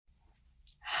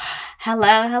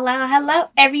Hello, hello, hello,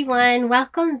 everyone.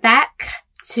 Welcome back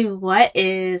to what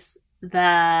is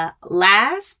the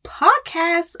last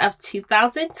podcast of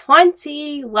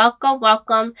 2020. Welcome,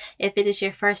 welcome. If it is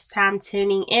your first time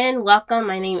tuning in, welcome.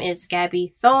 My name is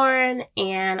Gabby Thorne,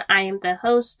 and I am the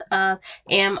host of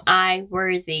Am I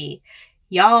Worthy?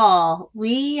 Y'all,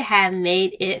 we have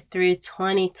made it through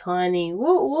 2020.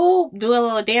 Woo woo. Do a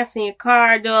little dance in your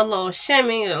car, do a little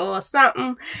shimmy, do a little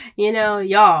something.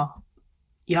 Y'all,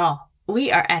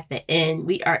 we are at the end.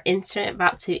 We are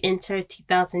about to enter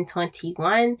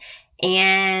 2021,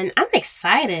 and I'm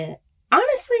excited.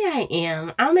 Honestly, I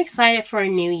am. I'm excited for a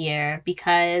new year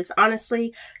because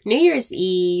honestly, New Year's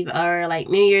Eve or like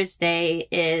New Year's Day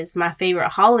is my favorite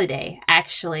holiday,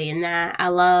 actually. And that I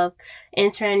love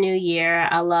entering a new year.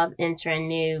 I love entering a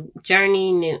new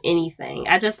journey, new anything.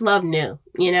 I just love new.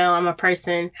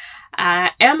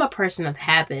 I am a person of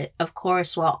habit, of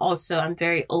course, while also I'm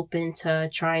very open to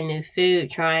trying new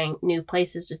food, trying new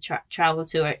places to travel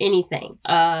to, or anything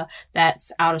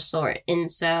that's out of sort. And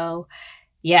so,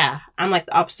 yeah, I'm like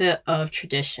the opposite of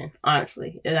tradition,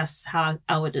 honestly. That's how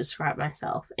I would describe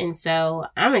myself. And so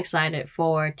I'm excited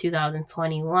for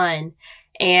 2021.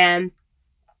 And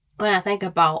when I think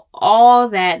about all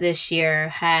that this year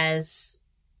has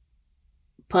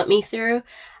put me through,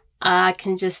 I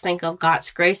can just think of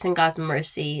God's grace and God's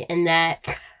mercy, and that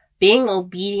being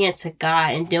obedient to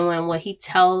God and doing what He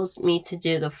tells me to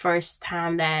do the first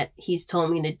time that He's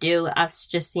told me to do. I've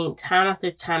just seen time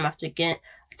after time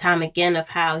again of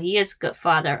how He is a good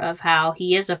Father, of how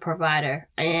He is a provider,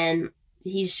 and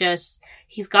He's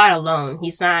God alone.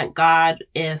 He's not God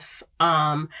if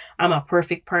I'm a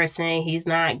perfect person. He's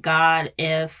not God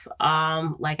if I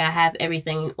have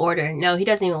everything in order. No, He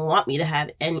doesn't even want me to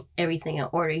have everything in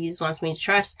order. He just wants me to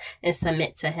trust and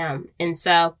submit to Him. And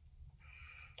so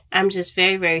I'm just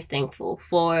very, very thankful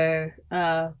for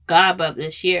God of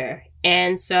this year.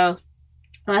 And so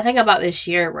when I think about this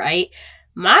year, right?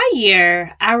 My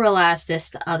year, I realized this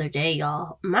the other day,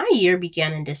 y'all. My year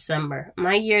began in December.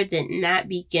 My year did not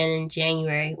begin in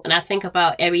January. When I think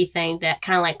about everything that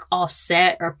kind of like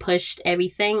offset or pushed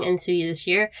everything into this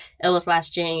year, it was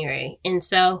last January. And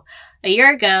so a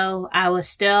year ago, I was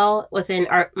still within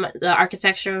the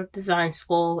architectural design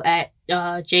school at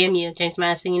JMU, James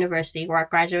Madison University, where I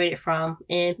graduated from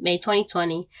in May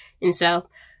 2020. And so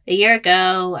a year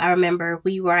ago, I remember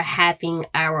we were having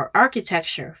our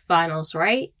architecture finals,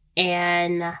 right?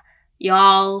 And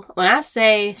y'all, when I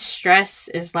say stress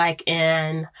is like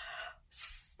an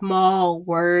small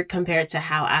word compared to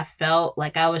how I felt,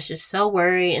 like I was just so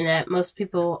worried, and that most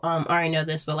people already know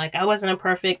this, but like I wasn't a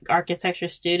perfect architecture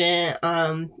student.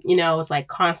 I was like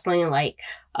constantly like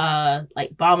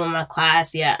bombing my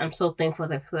class. Yeah, I'm so thankful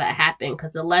that happened,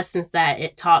 because the lessons that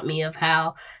it taught me of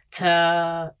how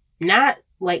to not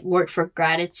like work for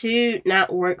gratitude,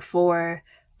 not work for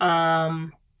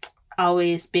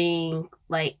always being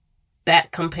like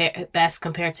best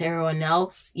compared to everyone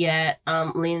else, yet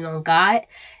leaning on God,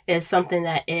 is something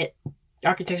that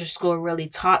architecture school really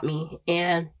taught me.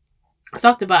 And I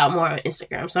talked about it more on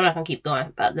Instagram, so I'm not gonna keep going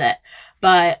about that.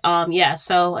 But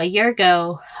so a year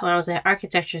ago when I was in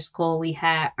architecture school, we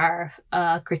had our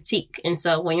critique. And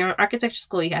so when you're in architecture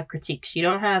school, you have critiques. You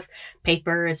don't have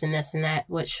papers and this and that,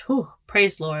 which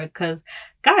praise Lord, because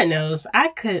God knows I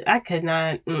could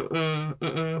not.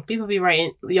 People be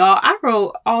writing, y'all. I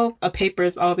wrote all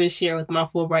papers all this year with my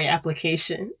Fulbright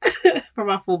application for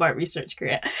my Fulbright research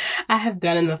grant. I have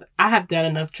done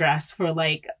enough drafts for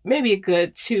like maybe a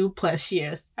good 2+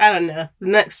 years. I don't know. The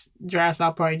next drafts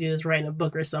I'll probably do is write a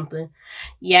book or something.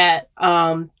 Yeah.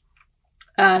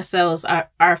 So it was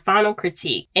our final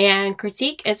critique. And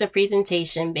critique is a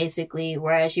presentation, basically,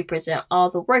 whereas you present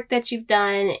all the work that you've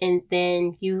done, and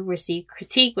then you receive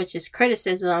critique, which is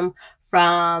criticism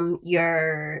from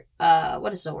your,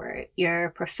 your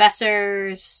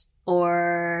professors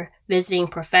or visiting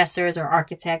professors or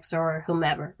architects or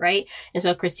whomever, right? And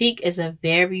so critique is a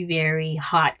very, very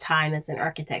hot time as an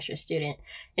architecture student.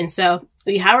 And so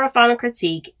we have our final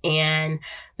critique, and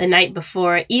the night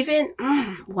before,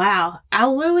 wow, I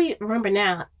literally remember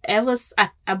now, it was,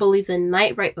 I believe the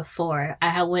night right before,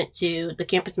 I went to the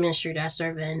campus ministry that I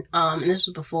serve in, and this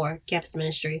was before campus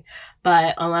ministry,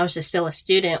 but I was just still a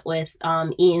student with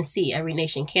ENC, Every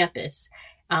Nation Campus,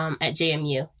 at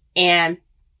JMU. And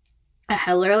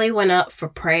I literally went up for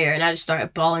prayer, and I just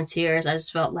started bawling tears. I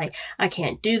just felt like I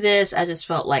can't do this. I just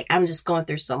felt like I'm just going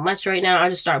through so much right now. I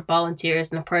just started bawling tears,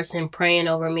 and the person praying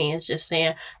over me is just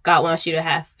saying, God wants you to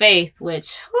have faith,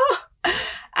 which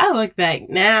I look back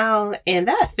now, and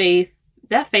that faith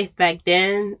back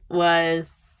then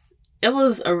was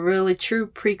a really true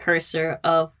precursor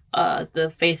of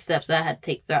the faith steps that I had to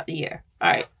take throughout the year. All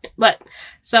right, but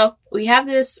so we have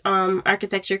this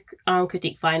architecture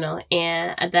critique final,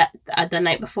 and at the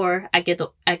night before I get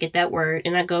that word,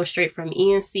 and I go straight from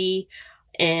ENC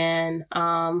and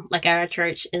like at our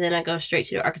church, and then I go straight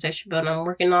to the architecture building. I'm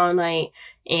working all night,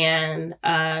 and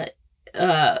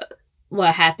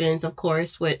what happens, of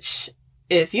course, which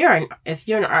if you're an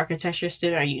architecture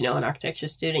student, or an architecture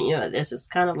student, this is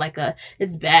kind of like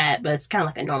it's bad, but it's kind of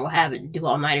like a normal habit to do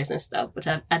all-nighters and stuff, which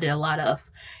I did a lot of.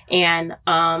 And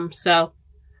so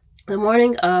the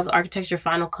morning of architecture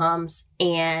final comes,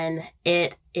 and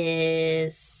it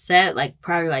is set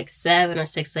probably like 7 or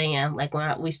 6 a.m. like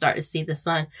when we start to see the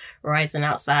sun rising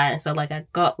outside. And so I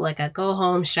go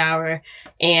home, shower,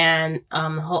 and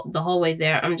the whole way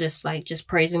there I'm just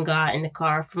praising God in the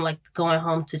car, from going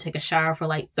home to take a shower for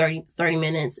 30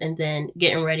 minutes, and then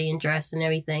getting ready and dressed and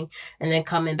everything, and then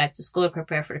coming back to school to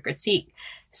prepare for the critique.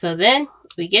 So then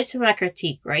we get to my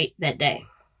critique right that day.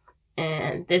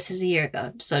 And this is a year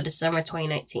ago, so December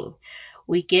 2019.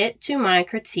 We get to my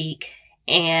critique,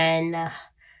 and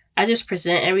I just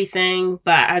present everything,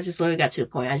 but I just literally got to the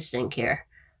point I just didn't care.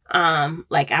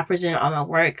 I presented all my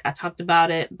work, I talked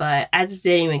about it, but I just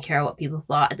didn't even care what people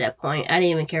thought at that point. I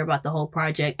didn't even care about the whole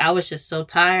project. I was just so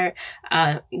tired.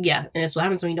 And that's what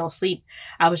happens when you don't sleep.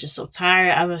 I was just so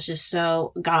tired. I was just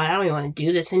so, God, I don't even want to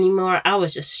do this anymore. I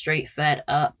was just straight fed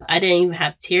up. I didn't even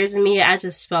have tears in me. I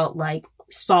just felt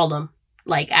solemn.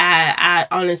 I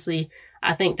honestly,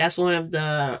 I think that's one of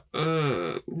the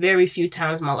very few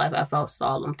times in my life I felt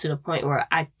solemn, to the point where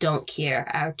I don't care.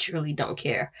 I truly don't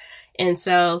care. And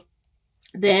so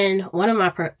then one of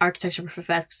my architecture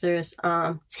professors,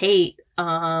 Tate,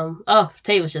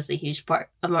 Tate was just a huge part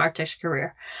of my architecture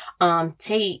career.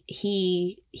 Tate,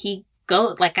 he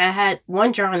goes, I had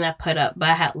one drawing I put up, but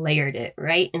I had layered it,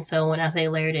 right? And so when I say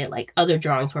layered it, other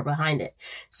drawings were behind it.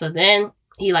 So then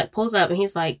he pulls up and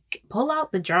he's pull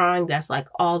out the drawing that's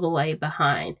all the way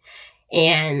behind.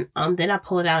 And then I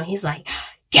pull it out and he's like,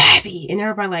 Gabby, and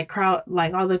everybody crowd,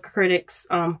 all the critics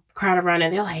crowd around,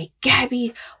 and they're like,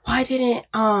 Gabby, why didn't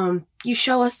you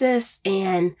show us this?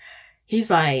 And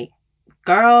he's like,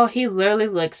 girl, he literally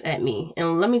looks at me,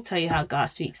 and let me tell you how God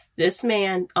speaks. This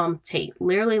man, Tate,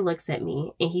 literally looks at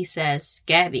me and he says,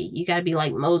 Gabby, you gotta be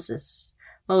like Moses.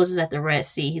 Moses at the Red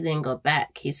Sea, he didn't go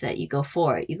back. He said, you go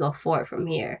forward from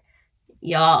here.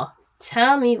 Y'all,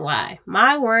 tell me why.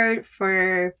 My word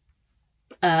for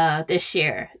this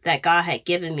year that God had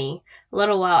given me a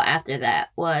little while after that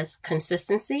was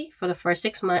consistency for the first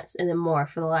 6 months, and then more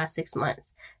for the last 6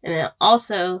 months. And then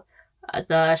also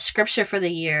the scripture for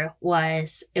the year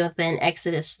was within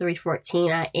Exodus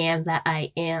 3:14, I am that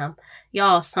I am.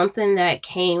 Y'all, something that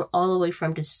came all the way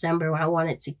from December when I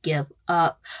wanted to give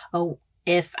up.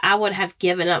 If I would have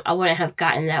given up, I wouldn't have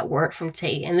gotten that word from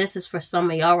Tate. And this is for some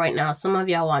of y'all right now. Some of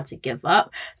y'all want to give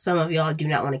up. Some of y'all do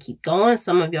not want to keep going.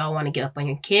 Some of y'all want to give up on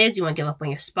your kids. You want to give up on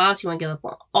your spouse. You want to give up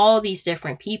on all these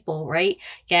different people, right?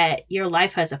 Yet your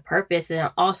life has a purpose.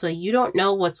 And also you don't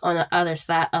know what's on the other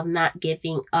side of not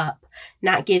giving up,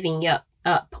 not giving up.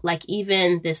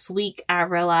 Even this week, I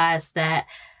realized that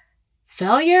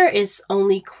failure is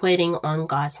only quitting on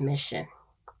God's mission.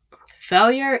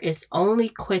 Failure is only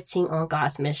quitting on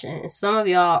God's mission. And some of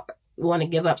y'all want to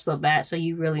give up so bad, so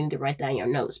you really need to write down your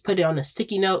notes. Put it on a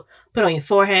sticky note, put it on your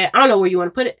forehead. I don't know where you want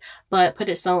to put it, but put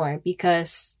it somewhere,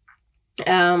 because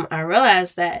I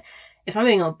realized that if I'm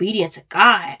being obedient to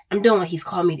God, I'm doing what he's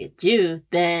called me to do,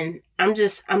 then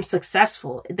I'm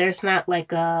successful. There's not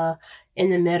a in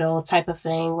the middle type of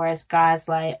thing, whereas God's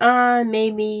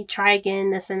maybe try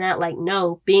again, this and that.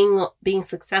 No, being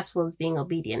successful is being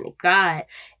obedient to God.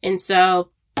 And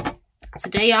so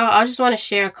today, y'all, I just want to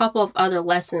share a couple of other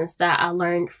lessons that I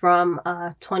learned from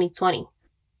 2020.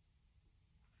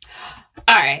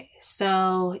 All right,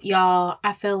 so y'all,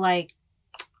 I feel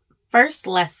first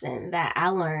lesson that I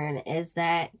learned is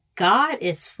that God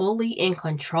is fully in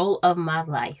control of my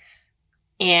life.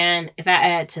 And if I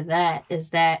add to that, is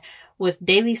that with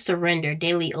daily surrender,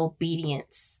 daily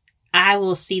obedience, I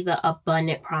will see the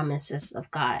abundant promises of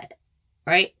God,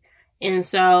 right? And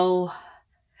so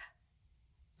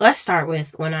let's start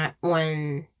with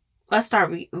let's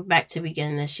start back to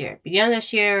beginning this year. Beginning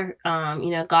this year,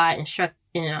 God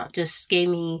just gave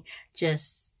me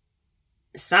just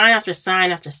sign after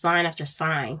sign after sign after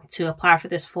sign to apply for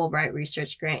this Fulbright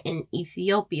research grant in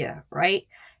Ethiopia, right?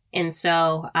 And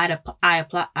so I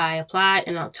applied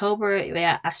in October.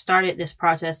 Yeah, I started this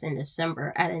process in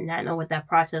December. I did not know what that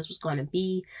process was going to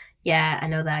be. Yeah, I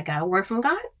know that I got a word from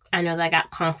God. I know that I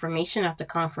got confirmation after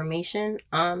confirmation.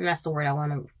 That's the word I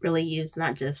want to really use,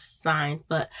 not just signs,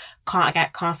 but I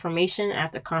got confirmation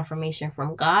after confirmation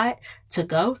from God to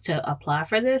go to apply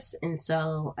for this. And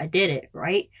so I did it,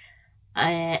 right?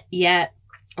 Yet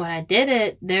when I did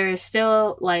it, there is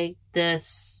still like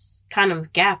this kind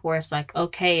of gap where it's like,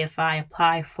 okay, if I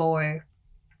apply for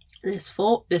this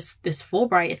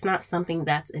Fulbright, it's not something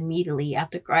that's immediately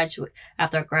after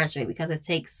I graduate, because it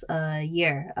takes a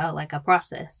year, like a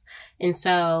process. And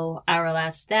so I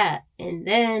realized that, and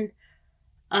then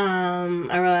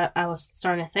I realized I was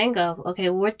starting to think of, okay,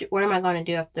 what am I going to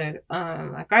do after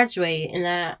I graduate? And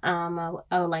that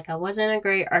I wasn't a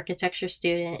great architecture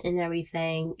student and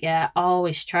everything. Yeah, I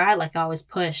always tried, like I always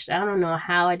pushed. I don't know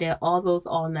how I did all those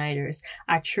all-nighters.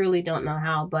 I truly don't know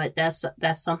how, but that's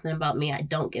something about me. I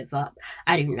don't give up.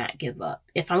 I do not give up.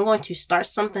 If I'm going to start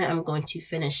something, I'm going to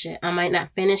finish it. I might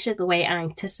not finish it the way I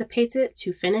anticipated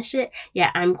to finish it.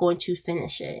 Yeah, I'm going to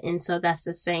finish it. And so that's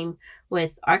the same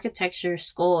with architecture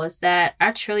school, is that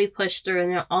I truly pushed through.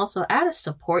 And then also add a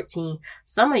support team.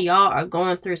 Some of y'all are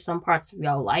going through some parts of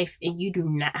your life and you do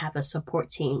not have a support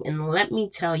team. And let me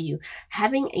tell you,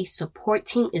 having a support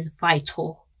team is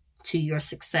vital to your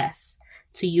success,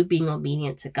 to you being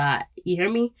obedient to God. You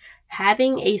hear me?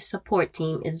 Having a support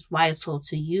team is vital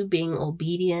to you being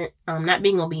obedient, not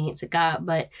being obedient to God,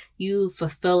 but you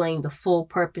fulfilling the full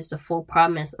purpose, the full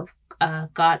promise of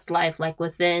God's life. Like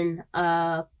within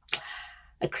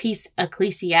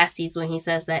Ecclesiastes, when he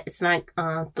says that it's not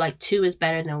like two is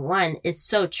better than one. It's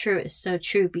so true. It's so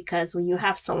true, because when you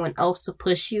have someone else to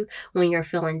push you when you're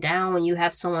feeling down, when you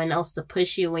have someone else to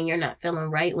push you when you're not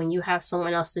feeling right, when you have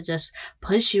someone else to just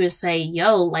push you and say,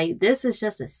 yo, like, this is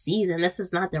just a season, this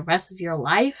is not the rest of your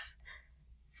life,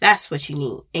 that's what you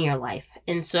need in your life.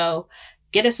 And so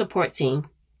get a support team.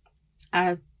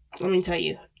 Let me tell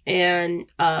you, and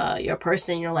you're a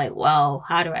person, you're like, well,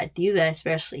 how do I do that?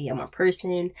 Especially I'm a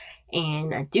person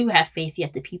and I do have faith,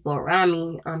 yet the people around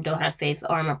me don't have faith.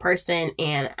 Or I'm a person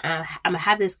and I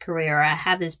have this career, or I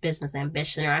have this business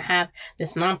ambition, or I have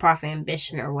this nonprofit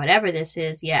ambition, or whatever this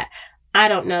is. Yeah, I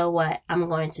don't know what I'm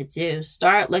going to do.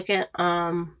 Start looking,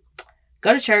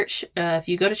 go to church. If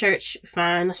you go to church,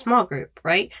 find a small group,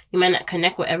 right? You might not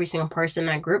connect with every single person in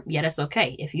that group. Yeah, that's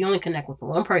okay. If you only connect with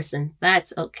one person,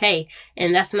 that's okay.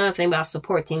 And that's another thing about a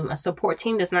support team. A support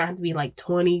team does not have to be like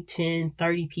 20, 10,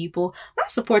 30 people. My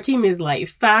support team is like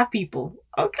 5 people.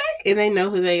 Okay. And they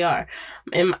know who they are.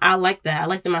 And I like that. I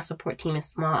like that my support team is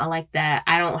small. I like that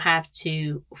I don't have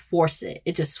to force it.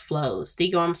 It just flows. Do you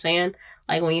get what I'm saying?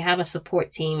 Like when you have a support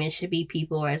team, it should be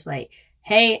people where it's like,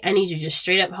 hey, I need you to just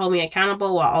straight up hold me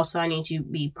accountable, while also I need you to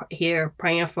be here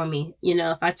praying for me. You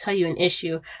know, if I tell you an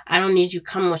issue, I don't need you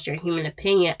coming with your human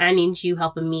opinion. I need you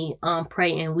helping me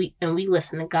pray, and we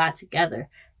listen to God together.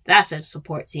 That's a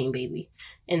support team, baby.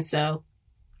 And so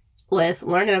with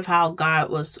learning of how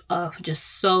God was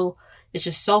it's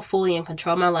just so fully in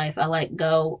control of my life, I let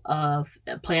go of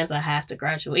plans I have to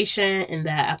graduation, and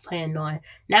that I plan on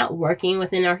not working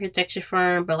with an architecture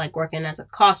firm, but like working as a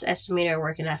cost estimator,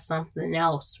 working as something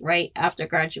else right after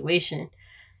graduation.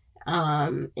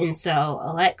 And so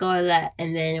I let go of that.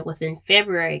 And then within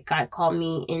February, God called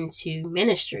me into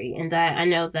ministry, and that I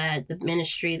know that the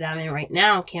ministry that I'm in right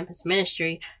now, campus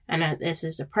ministry, I know this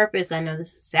is the purpose. I know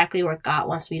this is exactly where God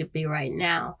wants me to be right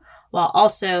now, while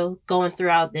also going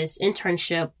throughout this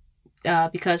internship,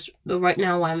 because right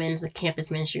now what I'm in is a campus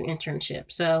ministry internship.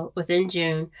 So within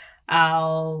June,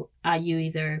 you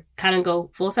either kind of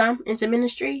go full-time into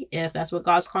ministry if that's what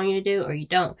God's calling you to do, or you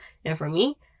don't. And for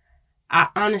me, I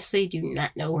honestly do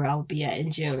not know where I will be at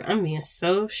in June. I'm being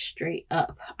so straight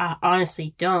up. I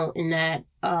honestly don't. In that,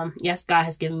 yes, God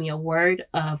has given me a word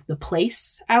of the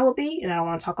place I will be, and I don't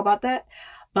want to talk about that.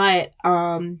 But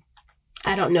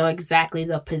I don't know exactly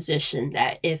the position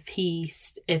that if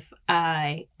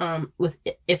I am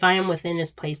within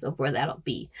this place of where that'll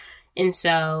be. And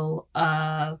so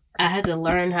I had to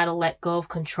learn how to let go of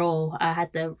control. I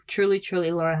had to truly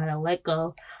learn how to let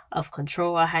go of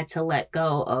control. I had to let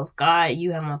go of, God,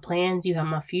 you have my plans, you have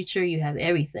my future, you have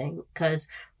everything. Because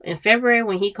in February,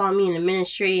 when he called me in the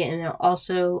ministry, and then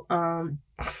also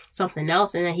something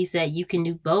else, and then he said, you can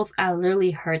do both. I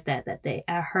literally heard that day.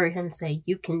 I heard him say,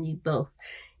 you can do both.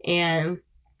 And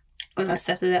when I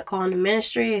accepted that call in the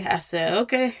ministry, I said,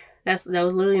 okay. That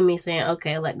was literally me saying,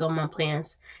 okay, let go of my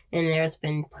plans. And there's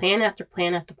been plan after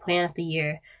plan after plan after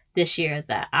year this year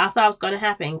that I thought was going to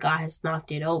happen. God has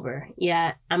knocked it over.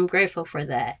 Yeah, I'm grateful for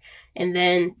that. And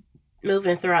then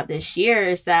moving throughout this year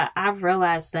is that I've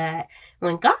realized that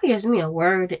when God gives me a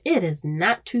word, it is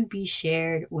not to be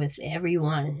shared with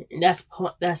everyone. And that's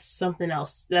something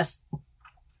else.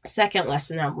 Second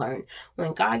lesson I've learned: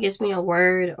 when God gives me a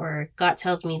word or God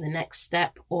tells me the next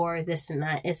step or this and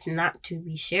that, it's not to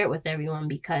be shared with everyone,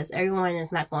 because everyone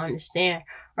is not going to understand.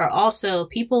 Or also,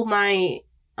 people might,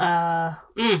 how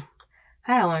do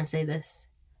I want to say this?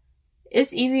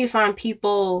 It's easy to find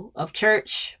people of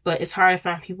church, but it's hard to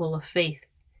find people of faith.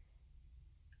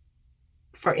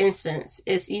 For instance,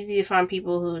 it's easy to find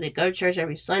people who they go to church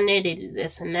every Sunday, they do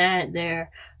this and that, they're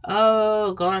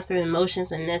going through the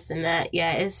motions and this and that.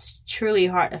 Yeah, it's truly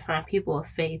hard to find people of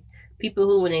faith. People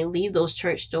who, when they leave those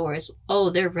church doors,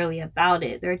 they're really about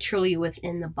it. They're truly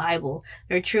within the Bible.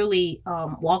 They're truly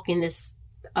walking this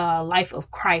life of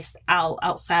Christ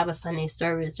outside of Sunday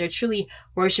service. They're truly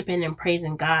worshiping and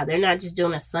praising God. They're not just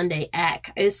doing a Sunday act.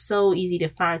 It's so easy to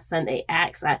find Sunday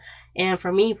acts. And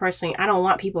for me personally, I don't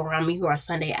want people around me who are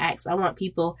Sunday acts. I want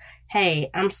people, hey,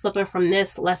 I'm slipping from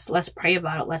this. Let's pray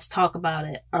about it. Let's talk about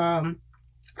it.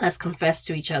 Let's confess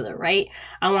to each other, right?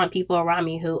 I want people around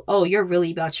me who, you're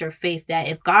really about your faith, that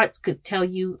if God could tell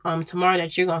you tomorrow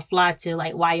that you're going to fly to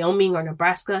like Wyoming or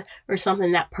Nebraska or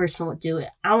something, that person would do it.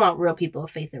 I want real people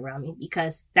of faith around me,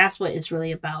 because that's what it's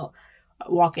really about,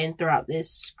 walking throughout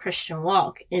this Christian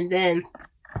walk. And then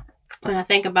when I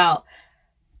think about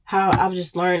how I've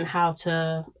just learned how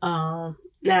to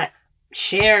not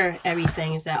share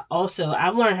everything, is that also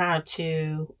I've learned how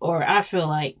to, or I feel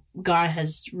like God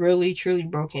has really truly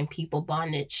broken people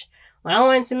bondage. When I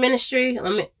went to ministry,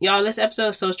 y'all, this episode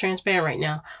is so transparent right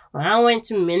now. When I went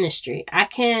to ministry, there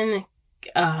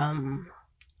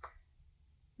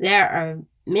are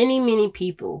many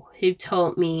people who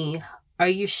told me, are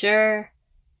you sure?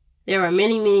 There were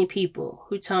many people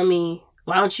who told me,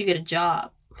 why don't you get a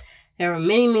job? There were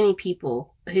many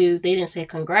people who, they didn't say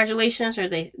congratulations or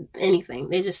anything.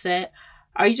 They just said,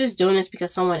 are you just doing this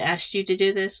because someone asked you to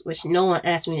do this? Which no one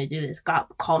asked me to do this. God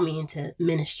called me into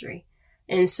ministry.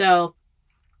 And so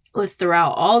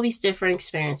throughout all these different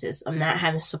experiences of not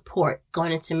having support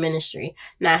going into ministry,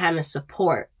 not having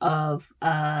support of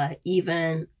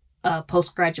even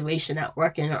post-graduation at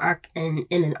work in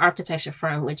an architecture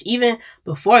firm, which even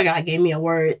before God gave me a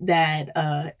word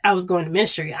that I was going to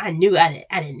ministry, I knew I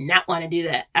did not want to do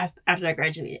that after I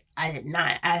graduated. I did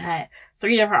not. I had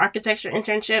 3 different architecture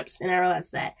internships, and I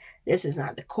realized that this is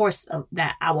not the course of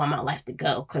that I want my life to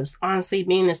go. Because honestly,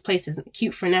 being in this place is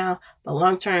cute for now, but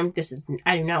long term,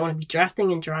 I do not want to be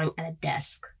drafting and drawing at a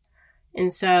desk.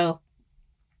 And so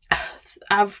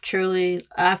I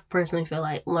personally feel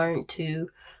like learned to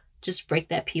just break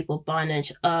that people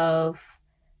bondage of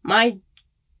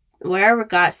whatever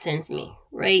God sends me,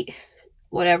 right?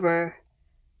 Whatever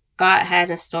God has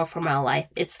in store for my life,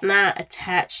 it's not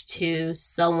attached to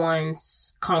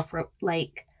someone's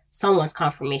confirmation.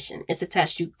 It's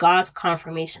attached to God's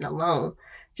confirmation alone.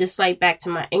 Just like back to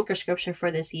my anchor scripture for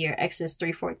this year, Exodus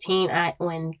 3:14,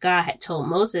 when God had told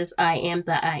Moses, I am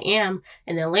that I am,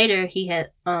 and then later he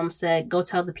had said, go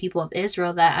tell the people of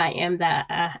Israel that I am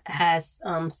that has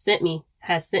sent me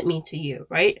to you,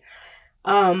 right?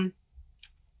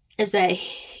 Is that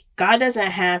God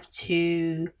doesn't have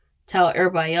to tell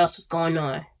everybody else what's going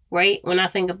on, right? When I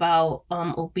think about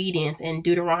obedience and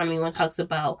Deuteronomy, when it talks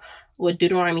about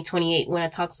Deuteronomy 28, when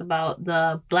it talks about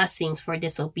the blessings for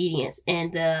disobedience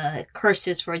and the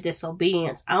curses for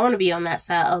disobedience, I want to be on that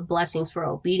side of blessings for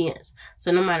obedience.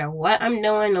 So no matter what I'm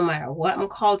doing, no matter what I'm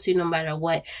called to, no matter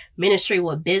what ministry,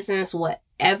 what business,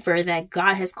 whatever that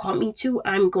God has called me to,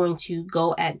 I'm going to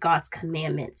go at God's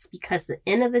commandments, because at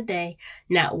the end of the day,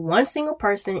 not one single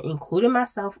person, including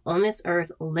myself on this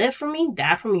earth, lived for me,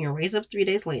 died for me, and raised up 3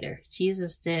 days later.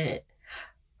 Jesus did.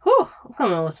 Whew, I'm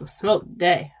coming with some smoke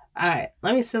today. All right,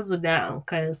 let me sizzle down,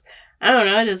 because I don't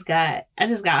know, I just got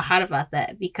hot about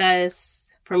that,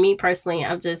 because for me personally,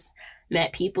 I've just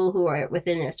met people who are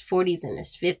within their 40s and their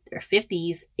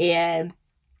 50s, and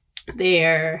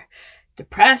they're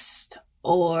depressed,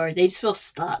 or they just feel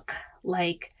stuck.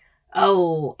 Like,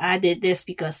 I did this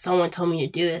because someone told me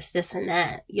to do this and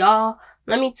that. Y'all,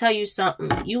 let me tell you something.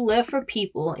 You live for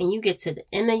people and you get to the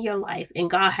end of your life and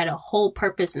God had a whole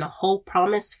purpose and a whole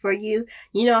promise for you.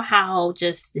 You know how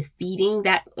just defeating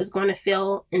that is going to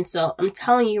feel. And so I'm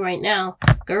telling you right now,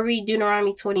 go read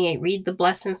Deuteronomy 28. Read the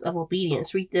blessings of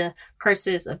obedience. Read the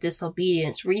curses of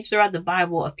disobedience. Read throughout the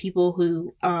Bible of people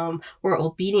who were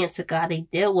obedient to God. They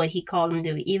did what he called them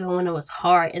to do, even when it was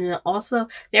hard. And then also,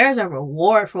 there is a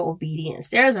reward for obedience.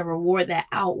 There is a reward that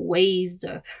outweighs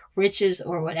the riches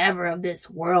or whatever of this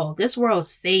world. This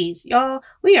world's phase. Y'all,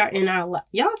 we are in our,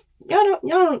 y'all, I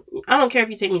don't care if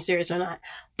you take me serious or not,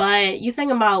 but you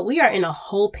think about, we are in a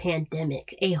whole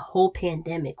pandemic.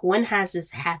 When has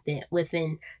this happened?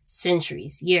 Within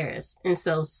centuries, years. And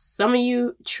so some of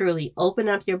you truly open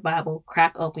up your Bible,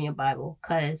 crack open your Bible,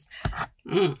 because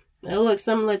it looks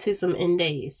similar to some end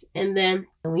days. And then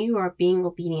when you are being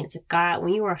obedient to God,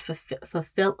 when you are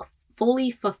fully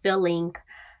fulfilling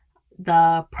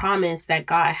the promise that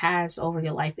God has over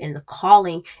your life and the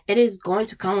calling, it is going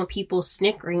to come with people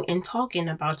snickering and talking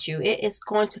about you. It is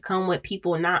going to come with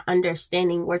people not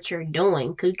understanding what you're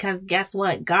doing. Because guess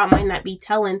what? God might not be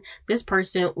telling this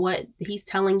person what he's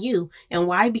telling you. And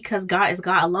why? Because God is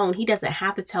God alone. He doesn't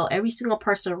have to tell every single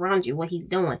person around you what he's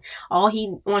doing. All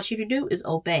he wants you to do is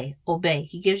obey.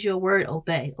 He gives you a word,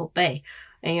 obey.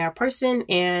 And you're a person,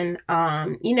 and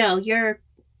you're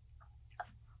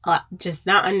just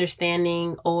not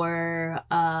understanding or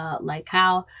like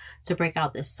how to break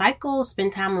out this cycle.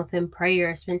 Spend time within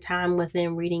prayer, spend time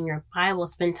within reading your Bible,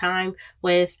 spend time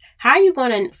with how are you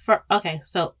going to okay,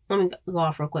 so let me go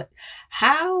off real quick.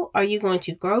 How are you going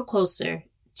to grow closer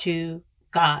to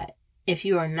God if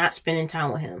you are not spending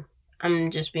time with him? I'm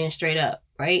just being straight up,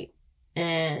 right?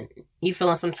 And you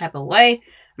feeling some type of way,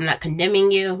 I'm not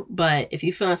condemning you, but if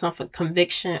you feel some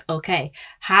conviction, okay.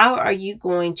 How are you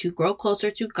going to grow closer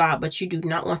to God, but you do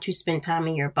not want to spend time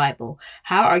in your Bible?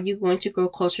 How are you going to grow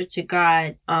closer to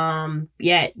God,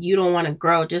 yet you don't want to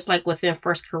grow? Just like within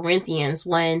 1 Corinthians,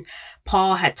 when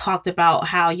Paul had talked about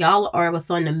how y'all are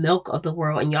within the milk of the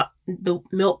world and y'all the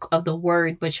milk of the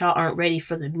word, but y'all aren't ready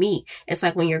for the meat. It's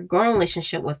like when you're growing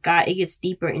relationship with God, it gets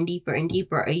deeper and deeper and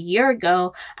deeper. A year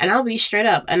ago, and I'll be straight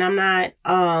up, and I'm not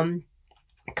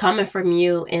coming from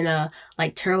you in a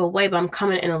like terrible way, but I'm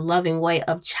coming in a loving way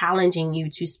of challenging you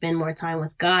to spend more time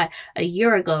with God. A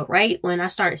year ago, right, when I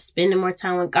started spending more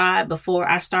time with God before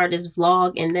I started this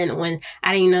vlog, and then when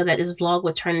I didn't know that this vlog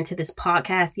would turn into this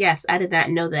podcast. Yes, I did not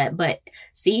know that, but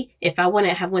see, if I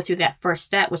wouldn't have went through that first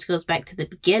step, which goes back to the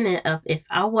beginning of, if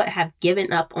I would have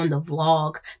given up on the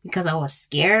vlog because I was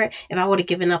scared, if I would have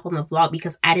given up on the vlog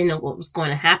because I didn't know what was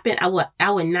going to happen, I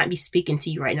would not be speaking to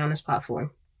you right now on this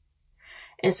platform.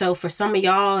 And so for some of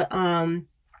y'all,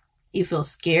 you feel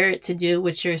scared to do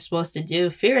what you're supposed to do.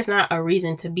 Fear is not a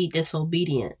reason to be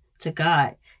disobedient to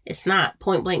God. It's not,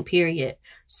 point blank, period.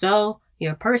 So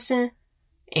you're a person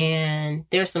and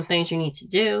there's some things you need to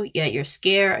do, yet you're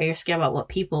scared, or you're scared about what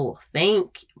people will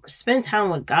think. Spend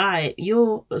time with God.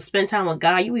 You'll spend time with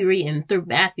God. You'll be reading through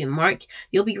Matthew and Mark.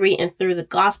 You'll be reading through the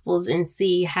Gospels and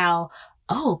see how,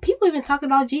 oh, people even talk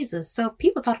about Jesus. So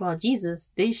people talk about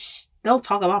Jesus. They'll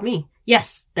talk about me.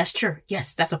 Yes, that's true.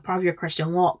 Yes, that's a part of your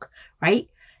Christian walk, right?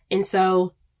 And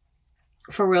so,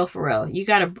 for real, you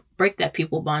got to break that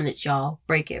people bondage, y'all.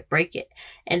 Break it.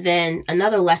 And then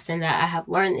another lesson that I have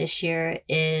learned this year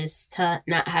is to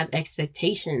not have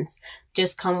expectations.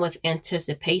 Just come with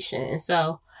anticipation. And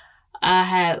so,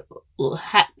 I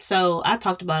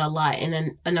talked about a lot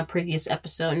in a previous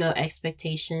episode, No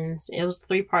Expectations. It was a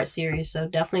 3-part series, so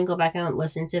definitely go back and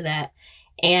listen to that.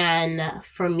 And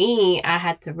for me, I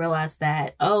had to realize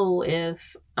that,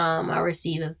 if I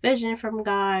receive a vision from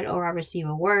God, or I receive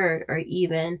a word, or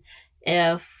even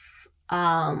if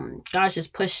God's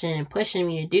just pushing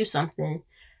me to do something,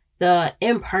 the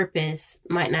end purpose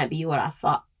might not be what I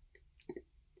thought.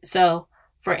 So,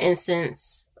 for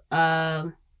instance,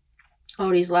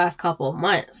 these last couple of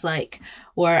months,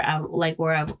 where I've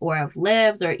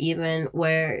lived, or even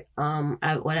where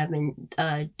what I've been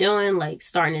doing, like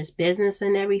starting this business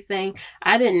and everything,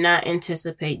 I did not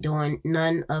anticipate doing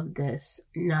none of this.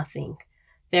 Nothing.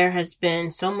 There has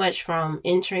been so much from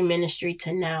entering ministry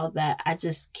to now that I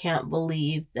just can't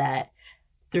believe that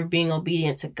through being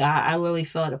obedient to God, I literally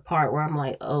fell at a part where I'm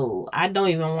like, oh, I don't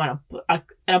even want to,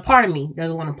 and a part of me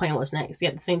doesn't want to plan what's next.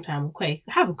 Yet at the same time, okay,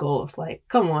 I have a goal. It's like,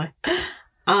 come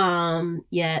on.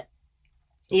 Yet,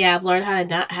 yeah, I've learned how to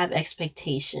not have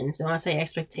expectations. And when I say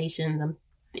expectations, I'm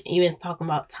even talking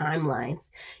about timelines.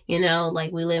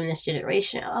 Like we live in this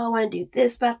generation. Oh, I want to do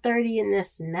this by 30 and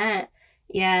this and that.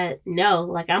 Yeah, no,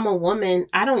 like I'm a woman.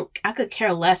 I could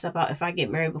care less about if I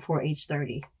get married before age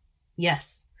 30.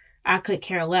 Yes. I could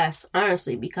care less,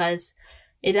 honestly, because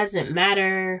it doesn't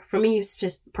matter for me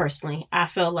personally. I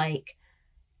feel like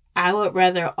I would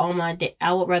rather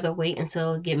wait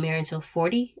until get married until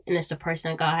 40, and it's the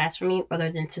person that God has for me,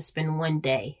 rather than to spend one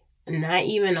day, not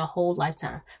even a whole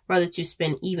lifetime, rather to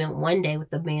spend even one day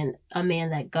with a man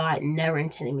that God never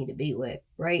intended me to be with,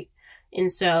 right?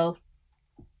 And so,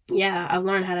 yeah, I've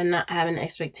learned how to not have an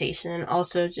expectation, and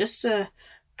also just to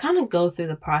kind of go through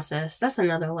the process. That's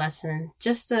another lesson.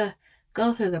 Just to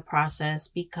go through the process,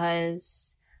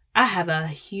 because I have a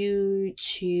huge,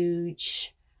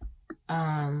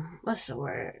 what's the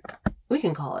word? We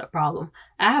can call it a problem.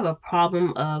 I have a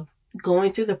problem of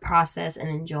going through the process and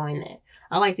enjoying it.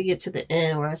 I like to get to the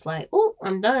end where it's like, oh,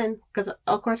 I'm done. Because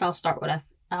of course I'll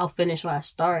finish what I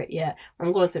start. Yeah,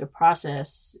 I'm going through the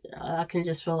process. I can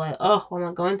just feel like, oh, why am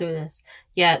I going through this?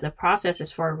 Yeah, the process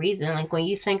is for a reason. Like when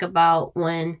you think about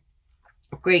when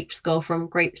grapes go from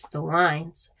grapes to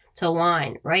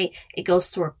wine, right? It goes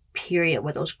through a period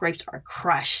where those grapes are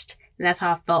crushed. And that's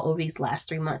how I felt over these last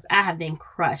 3 months. I have been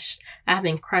crushed. I have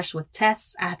been crushed with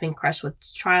tests. I have been crushed with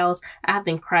trials. I have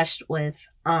been crushed with,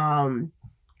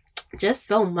 just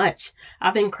so much.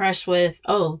 I've been crushed with,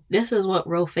 oh, this is what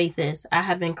real faith is. I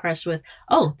have been crushed with,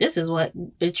 oh, this is what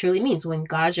it truly means when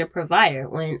God's your provider.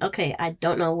 When, okay, I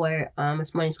don't know where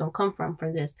this money's going to come from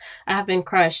for this. I have been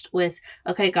crushed with,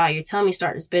 okay, God, you're telling me to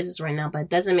start this business right now, but it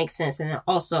doesn't make sense. And then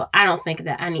also, I don't think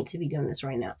that I need to be doing this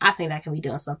right now. I think that I can be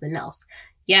doing something else.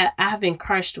 Yeah, I have been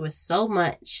crushed with so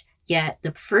much. Yet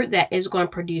the fruit that is going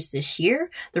to produce this year,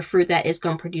 the fruit that is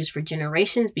going to produce for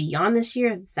generations beyond this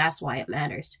year, that's why it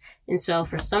matters. And so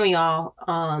for some of y'all,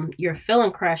 you're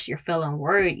feeling crushed, you're feeling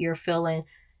worried, you're feeling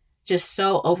just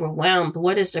so overwhelmed.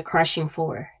 What is the crushing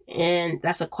for? And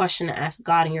that's a question to ask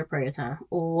God in your prayer time.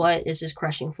 What is this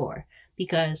crushing for?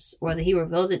 Because whether he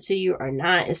reveals it to you or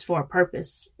not, it's for a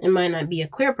purpose. It might not be a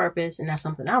clear purpose, and that's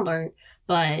something I learned,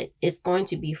 but it's going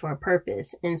to be for a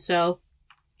purpose. And so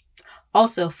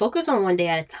also, focus on one day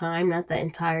at a time, not the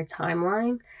entire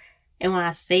timeline. And when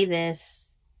I say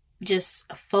this, just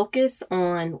focus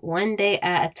on one day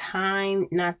at a time,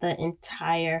 not the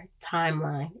entire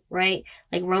timeline, right?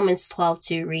 Like Romans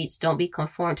 12:2 reads, don't be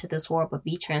conformed to this world, but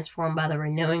be transformed by the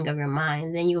renewing of your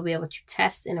mind. Then you'll be able to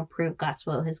test and approve God's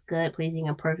will, his good, pleasing,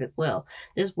 and perfect will.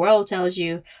 This world tells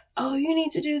you, oh, you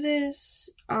need to do this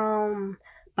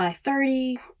by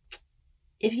 30.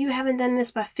 If you haven't done this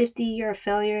by 50, you're a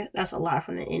failure. That's a lie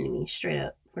from the enemy, straight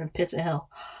up, from the pits of hell.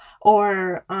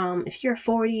 Or if you're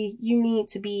 40, you need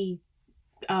to be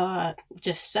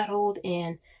just settled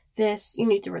in this. You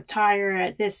need to retire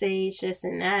at this age, this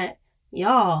and that.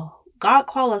 Y'all, God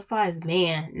qualifies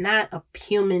man, not a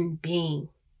human being.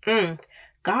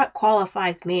 God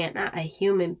qualifies man, not a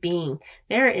human being.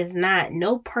 There is not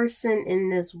no person in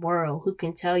this world who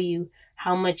can tell you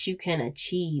how much you can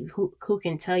achieve, who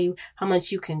can tell you how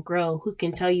much you can grow, who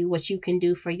can tell you what you can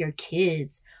do for your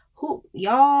kids.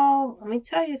 Y'all, let me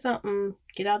tell you something.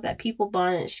 Get out that people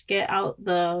bondage. Get out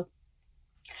the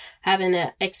having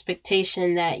the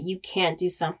expectation that you can't do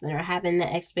something, or having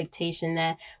the expectation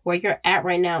that where you're at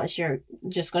right now is you're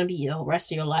just going to be the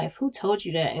rest of your life. Who told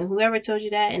you that? And whoever told you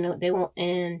that, and they won't,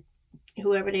 and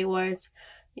whoever they was,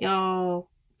 y'all,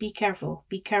 be careful.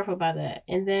 Be careful about that.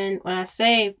 And then when I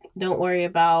say don't worry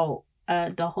about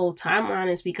the whole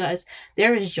timeline, is because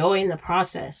there is joy in the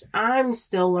process. I'm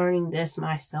still learning this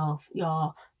myself,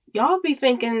 y'all. Y'all be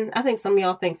thinking, I think some of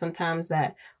y'all think sometimes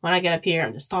that when I get up here,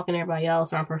 I'm just talking to everybody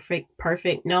else, or I'm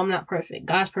perfect. No, I'm not perfect.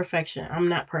 God's perfection. I'm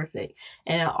not perfect.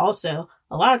 And also,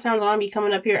 a lot of times when I be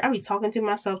coming up here, I be talking to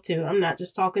myself too. I'm not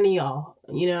just talking to y'all,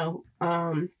 you know.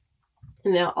 And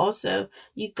then also,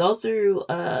 you go through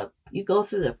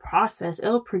the process,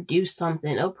 it'll produce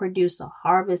something. It'll produce a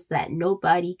harvest that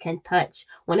nobody can touch.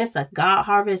 When it's a God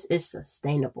harvest, it's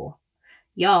sustainable.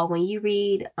 Y'all, when you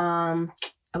read,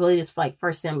 I believe it's like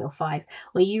 1 Samuel 5.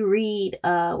 When you read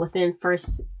within 1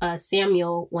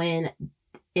 Samuel, when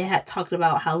it had talked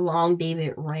about how long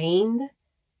David reigned,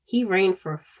 he reigned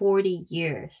for 40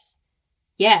 years.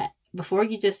 Yeah, before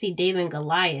you just see David and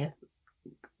Goliath,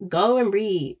 go and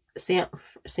read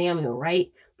Samuel,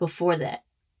 right? Before that,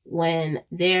 when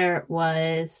there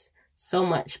was so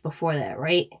much before that,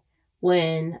 right?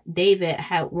 When David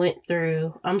had went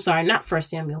through, I'm sorry, not 1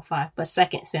 Samuel 5, but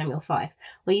 2 Samuel 5.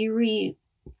 When you read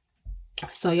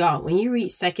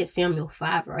 2 Samuel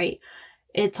 5, right?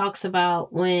 It talks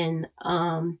about when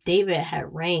David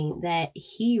had reigned, that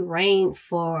he reigned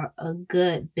for a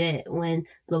good bit. When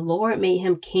the Lord made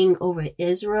him king over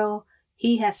Israel,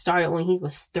 he had started when he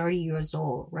was 30 years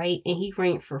old, right? And he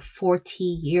reigned for 40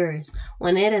 years.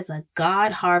 When it is a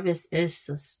God harvest, is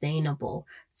sustainable.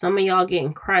 Some of y'all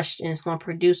getting crushed and it's going to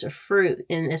produce a fruit.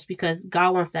 And it's because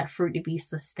God wants that fruit to be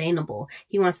sustainable.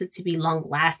 He wants it to be long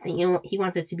lasting. He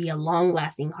wants it to be a long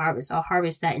lasting harvest, a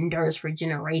harvest that endures for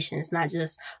generations, not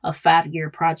just a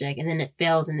 5-year project and then it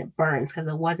fails and it burns because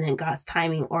it wasn't God's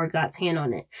timing or God's hand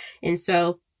on it. And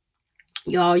so,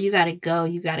 y'all, you got to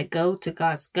go to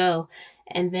God's go.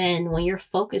 And then when you're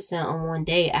focusing on one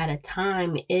day at a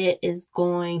time, it is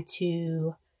going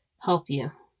to help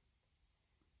you.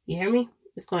 You hear me?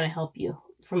 It's going to help you.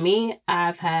 for me,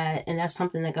 I've had, and that's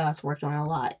something that God's worked on a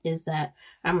lot, is that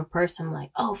I'm a person like,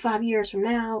 oh, 5 years from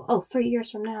now, oh, 3 years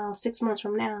from now, 6 months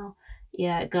from now.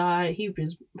 Yeah, God, he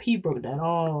broke that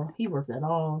all. He worked that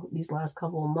all these last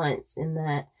couple of months, in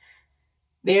that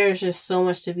there's just so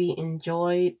much to be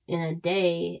enjoyed in a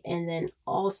day. And then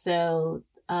also,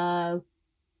 tomorrow's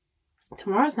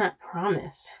not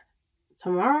promised.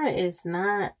 Tomorrow is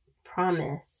not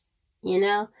promised, you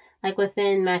know? Like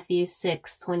within Matthew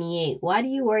 6:28, why do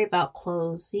you worry about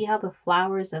clothes? See how the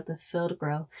flowers of the field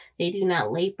grow. They do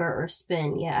not labor or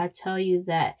spin. Yet I tell you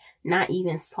that not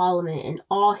even Solomon in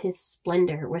all his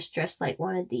splendor was dressed like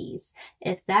one of these.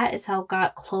 If that is how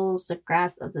God clothes the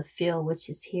grass of the field, which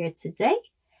is here today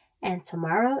and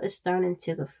tomorrow is thrown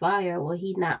into the fire, will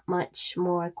he not much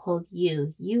more clothe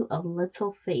you, you of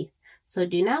little faith? So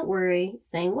do not worry,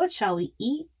 saying, what shall we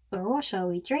eat? Or what shall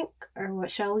we drink? Or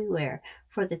what shall we wear?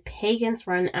 For the pagans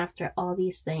run after all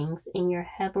these things, and your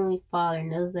heavenly Father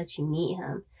knows that you need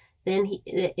him. Then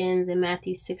it ends in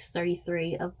Matthew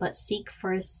 6:33 of, but seek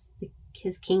first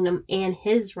his kingdom and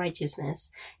his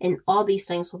righteousness, and all these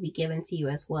things will be given to you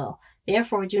as well.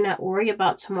 Therefore, do not worry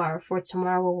about tomorrow, for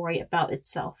tomorrow will worry about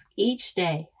itself. Each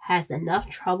day has enough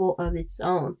trouble of its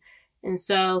own. And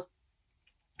so,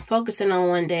 focusing on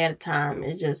one day at a time,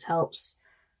 it just helps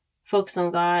focus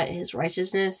on God, his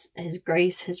righteousness, his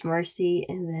grace, his mercy,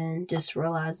 and then just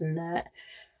realizing that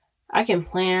I can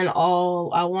plan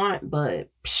all I want, but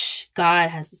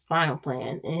God has his final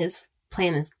plan, and his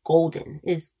plan is golden.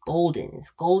 It's golden.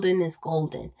 It's golden. It's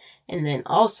golden. And then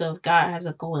also, if God has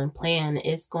a golden plan,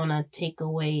 it's gonna take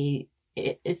away.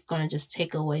 It's gonna just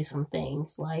take away some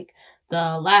things. Like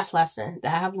the last lesson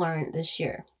that I have learned this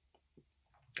year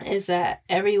is that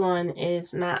everyone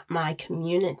is not my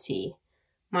community.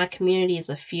 My community is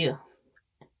a few.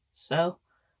 So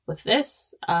with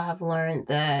this, I have learned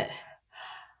that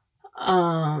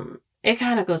it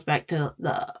kind of goes back to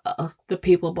the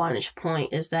people bondage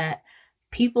point, is that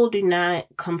people do not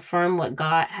confirm what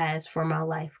God has for my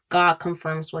life. God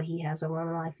confirms what he has over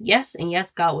my life. Yes, and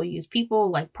yes, God will use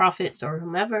people like prophets or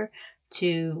whomever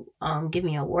to give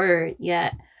me a word.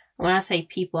 Yet when I say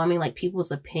people, I mean like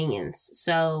people's opinions.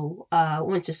 So I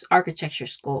went to architecture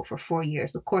school for 4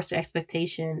 years. Of course, the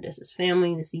expectation, this is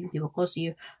family, this is even people close to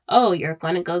you. Oh, you're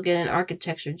going to go get an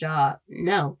architecture job.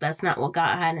 No, that's not what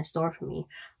God had in store for me.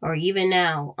 Or even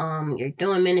now, you're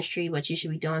doing ministry, but you should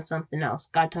be doing something else.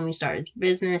 God told me to start his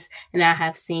business, and I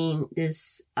have seen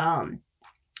this,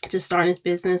 just starting this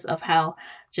business of how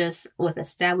just with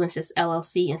establishing this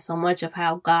LLC, and so much of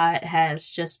how God has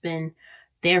just been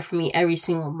there for me every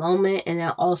single moment. And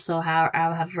then also how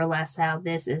I have realized how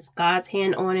this is God's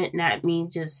hand on it, not me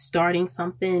just starting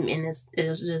something and it's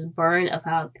just burn, of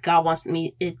how God wants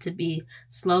it to be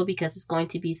slow because it's going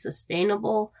to be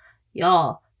sustainable.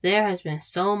 Y'all, there has been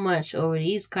so much over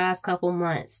these past couple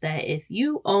months that if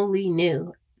you only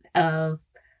knew of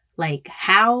like,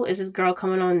 how is this girl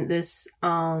coming on this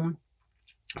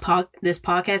this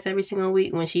podcast every single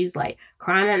week when she's like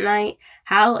crying at night?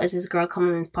 How is this girl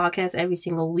coming on this podcast every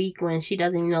single week when she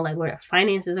doesn't even know like where the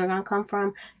finances are gonna come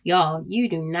from? Y'all, you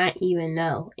do not even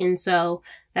know. And so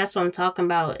that's what I'm talking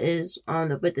about, is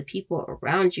with the people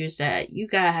around you, is that you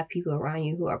gotta have people around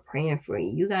you who are praying for you.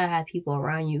 You gotta have people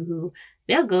around you who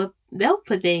they'll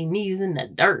put their knees in the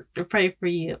dirt to pray for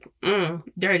you.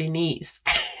 Dirty knees.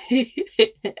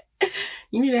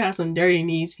 You need to have some dirty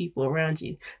knees people around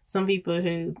you. Some people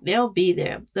who they'll be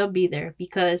there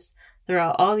because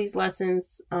throughout all these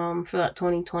lessons throughout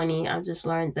 2020, I've just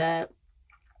learned that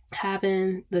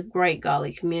having the right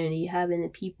godly community, having the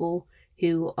people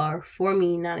who are for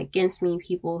me, not against me,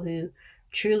 people who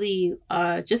truly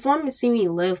just want to see me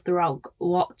live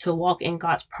walk in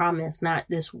God's promise, not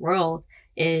this world,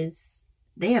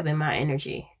 they have been my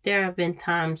energy. There have been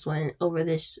times when over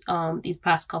these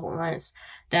past couple months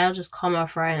that I'll just call my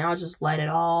friend and I'll just let it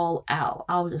all out.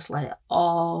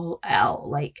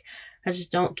 Like, I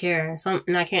just don't care.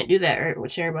 And I can't do that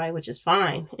with everybody, which is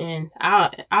fine. And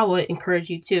I would encourage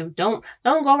you to don't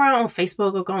go around on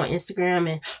Facebook or go on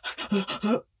Instagram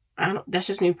and that's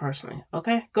just me personally.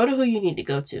 Okay, go to who you need to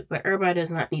go to, but everybody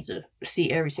does not need to see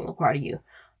every single part of you.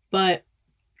 But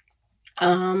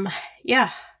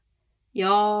yeah.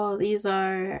 Y'all, these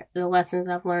are the lessons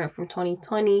I've learned from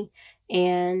 2020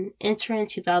 and entering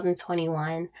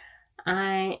 2021.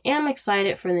 I am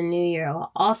excited for the new year.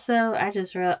 Also,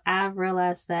 I've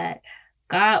realized that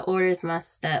God orders my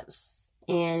steps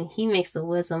and he makes the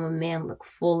wisdom of man look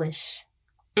foolish.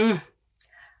 God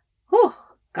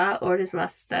orders my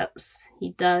steps. He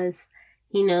does.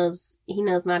 He knows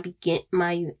my beginning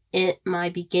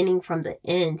from the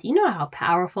end. You know how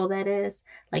powerful that is?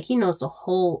 Like, he knows the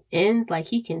whole end. Like,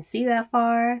 he can see that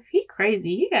far. He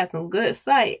crazy. He got some good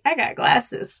sight. I got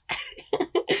glasses.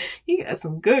 He got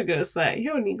some good sight. He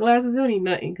don't need glasses. He don't need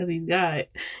nothing because he's God.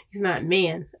 He's not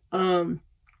man.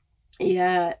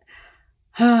 Yeah.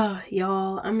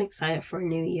 Y'all, I'm excited for a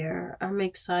new year. I'm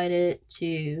excited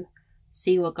to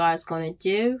see what God's going to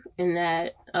do, and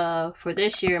that for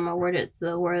this year, the word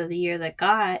of the year that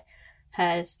God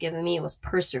has given me was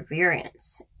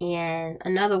perseverance, and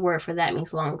another word for that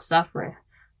means long suffering.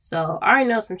 So I already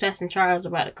know some tests and trials are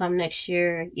about to come next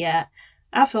year. Yeah,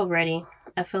 I feel ready.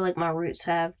 I feel like my roots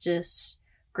have just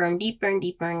grown deeper and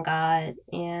deeper in God,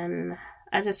 and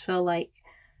I just feel like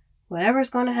whatever's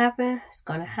going to happen, it's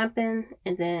going to happen.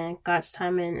 And then God's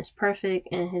timing is perfect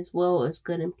and his will is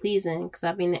good and pleasing. Because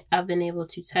I've been able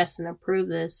to test and approve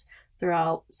this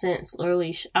throughout since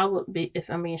early, I would be, if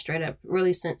I'm being straight up,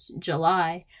 really since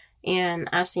July. And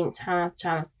I've seen time after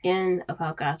time again of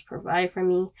how God's provided for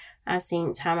me. I've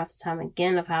seen time after time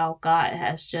again of how God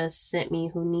has just sent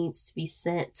me who needs to be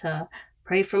sent to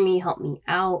pray for me, help me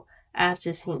out. I've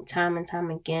just seen time and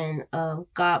time again of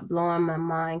God blowing my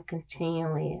mind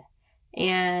continually.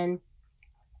 And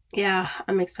yeah,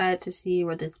 I'm excited to see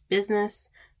where this business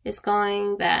is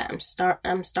going, that I'm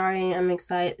starting. I'm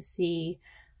excited to see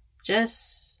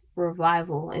just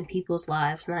revival in people's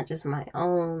lives, not just my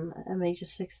own. I'm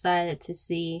just excited to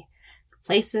see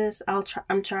places I'll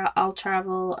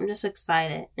travel. I'm just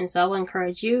excited. And so I will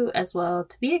encourage you as well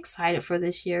to be excited for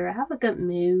this year. Have a good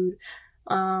mood.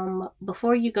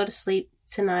 Before you go to sleep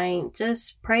tonight,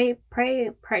 just pray.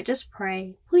 Just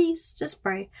pray. Please, just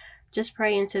pray. Just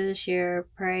pray into this year.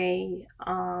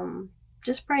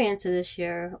 Just pray into this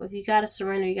year. If you gotta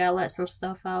surrender, you gotta let some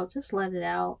stuff out. Just let it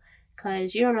out.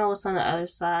 Because you don't know what's on the other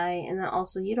side. And then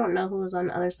also, you don't know who is on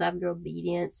the other side of your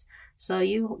obedience. So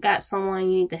you got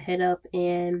someone you need to hit up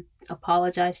and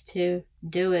apologize to.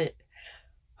 Do it.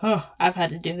 Oh, I've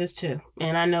had to do this too.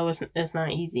 And I know it's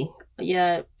not easy. But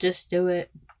yeah, just do it.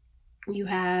 Some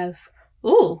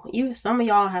of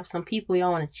y'all have some people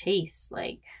y'all want to chase.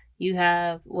 Like, you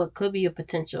have what could be a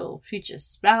potential future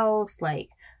spouse, like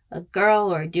a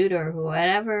girl or a dude or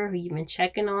whoever who you've been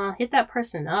checking on. Hit that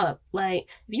person up. Like,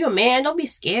 if you're a man, don't be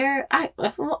scared.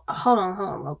 Hold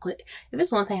on real quick. If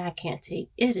it's one thing I can't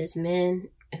take, it is men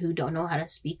who don't know how to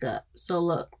speak up. So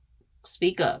look,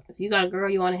 speak up. If you got a girl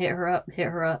you want to hit her up, hit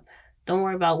her up. Don't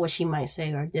worry about what she might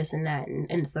say or this and that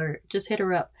and the third. Just hit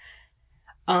her up.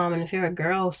 And if you're a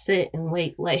girl, sit and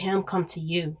wait. Let him come to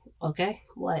you. Okay?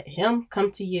 Let him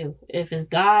come to you. If it's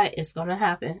God, it's gonna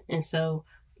happen. And so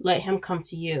let him come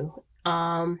to you.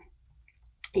 I'm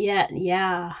excited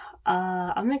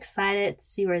to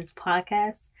see where this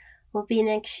podcast will be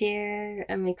next year.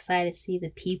 I'm excited to see the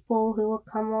people who will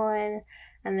come on.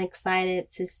 I'm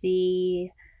excited to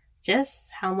see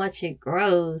just how much it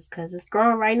grows, because it's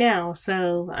growing right now.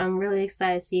 So I'm really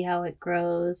excited to see how it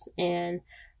grows, and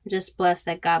I'm just blessed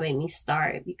that God made me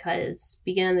start, because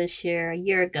beginning of this year, a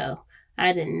year ago,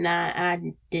 I did not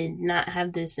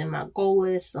have this in my goal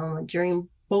list, on my dream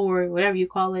board, whatever you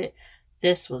call it.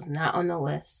 This was not on the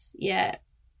list yet.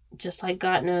 Just like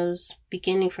God knows,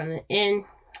 beginning from the end,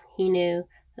 he knew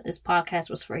that this podcast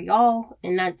was for y'all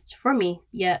and not for me.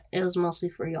 Yet it was mostly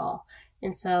for y'all.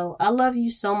 And so I love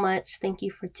you so much. Thank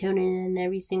you for tuning in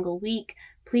every single week.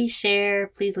 Please share.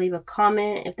 Please leave a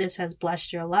comment if this has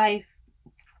blessed your life.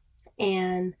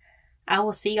 And I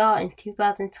will see y'all in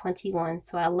 2021.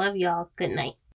 So I love y'all. Good night.